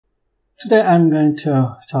Today I'm going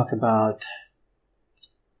to talk about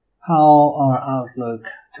how our outlook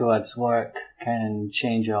towards work can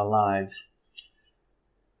change our lives.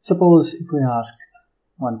 Suppose if we ask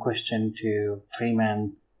one question to three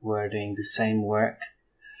men who are doing the same work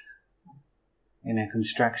in a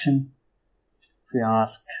construction. If we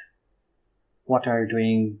ask, what are you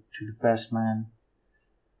doing to the first man?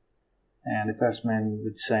 And the first man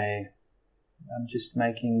would say, I'm just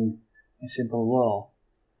making a simple wall.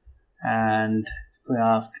 And if we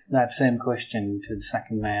ask that same question to the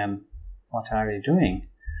second man, what are you doing?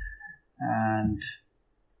 And,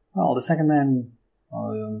 well, the second man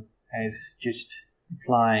is just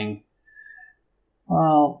replying,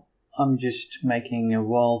 well, I'm just making a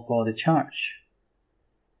wall for the church.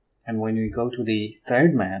 And when you go to the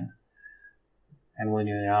third man, and when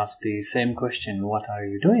you ask the same question, what are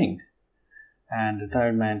you doing? And the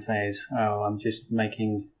third man says, oh, I'm just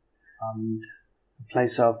making a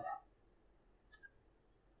place of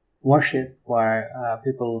worship where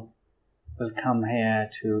people will come here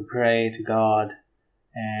to pray to God,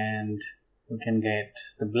 and we can get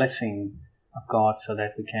the blessing of God so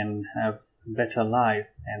that we can have a better life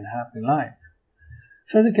and happy life.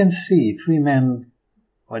 So as you can see, three men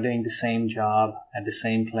were doing the same job at the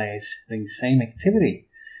same place, doing the same activity,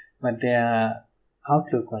 but their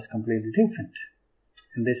outlook was completely different.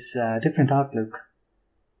 And this different outlook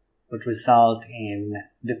would result in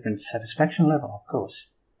different satisfaction level, of course.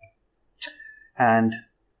 And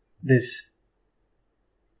these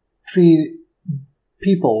three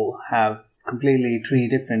people have completely three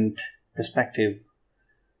different perspectives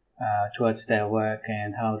towards their work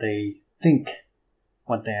and how they think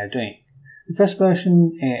what they are doing. The first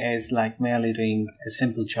person is like merely doing a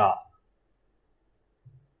simple job.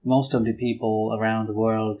 Most of the people around the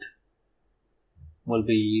world will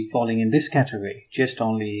be falling in this category, just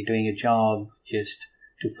only doing a job just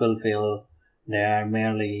to fulfill their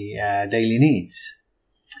merely daily needs.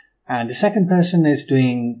 And the second person is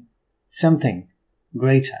doing something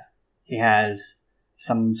greater. He has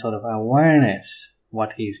some sort of awareness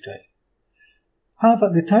what he is doing.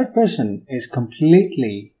 However, the third person is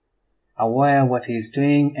completely aware what he is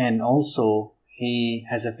doing, and also he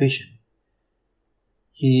has a vision.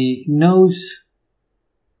 He knows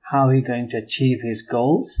how he's going to achieve his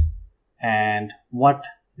goals and what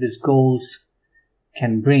these goals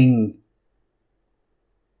can bring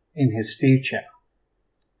in his future.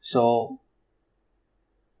 So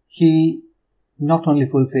he not only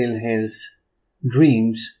fulfill his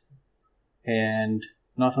dreams and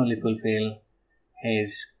not only fulfill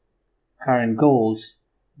his current goals,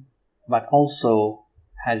 but also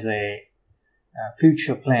has a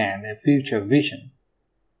future plan, a future vision.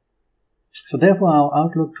 So therefore our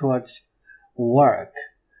outlook towards work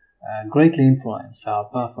greatly influences our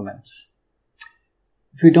performance.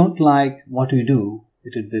 If we don't like what we do,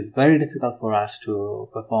 it would be very difficult for us to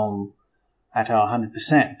perform at our 100%.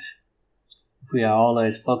 If we are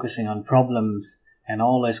always focusing on problems and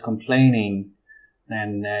always complaining,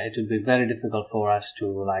 then it would be very difficult for us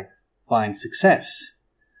to find success.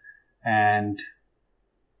 And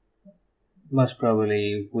most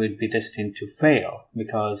probably we'd be destined to fail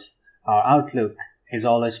because our outlook is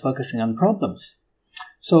always focusing on problems.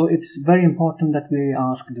 So it's very important that we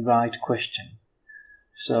ask the right question.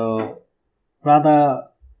 So rather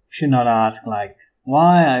should not ask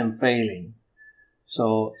why I'm failing.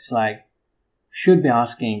 So it's should be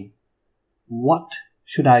asking, what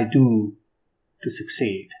should I do to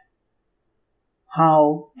succeed?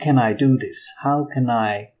 How can I do this? How can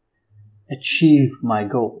I achieve my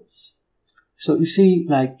goals? So you see,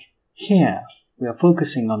 here we are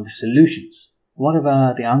focusing on the solutions.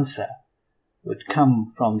 Whatever the answer would come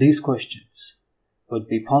from these questions would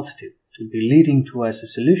be positive, to be leading towards a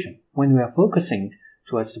solution. When we are focusing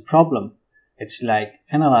towards the problem, it's like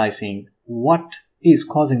analyzing what is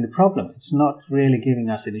causing the problem. It's not really giving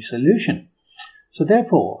us any solution. So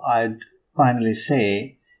therefore, I'd finally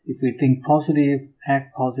say, if we think positive,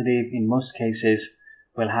 act positive, in most cases,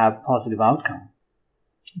 we'll have positive outcome.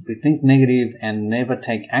 If we think negative and never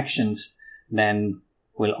take actions, then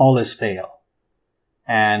we'll always fail.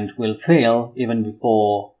 And we'll fail even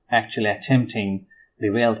before actually attempting the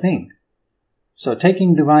real thing. So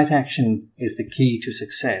taking the right action is the key to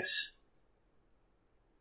success.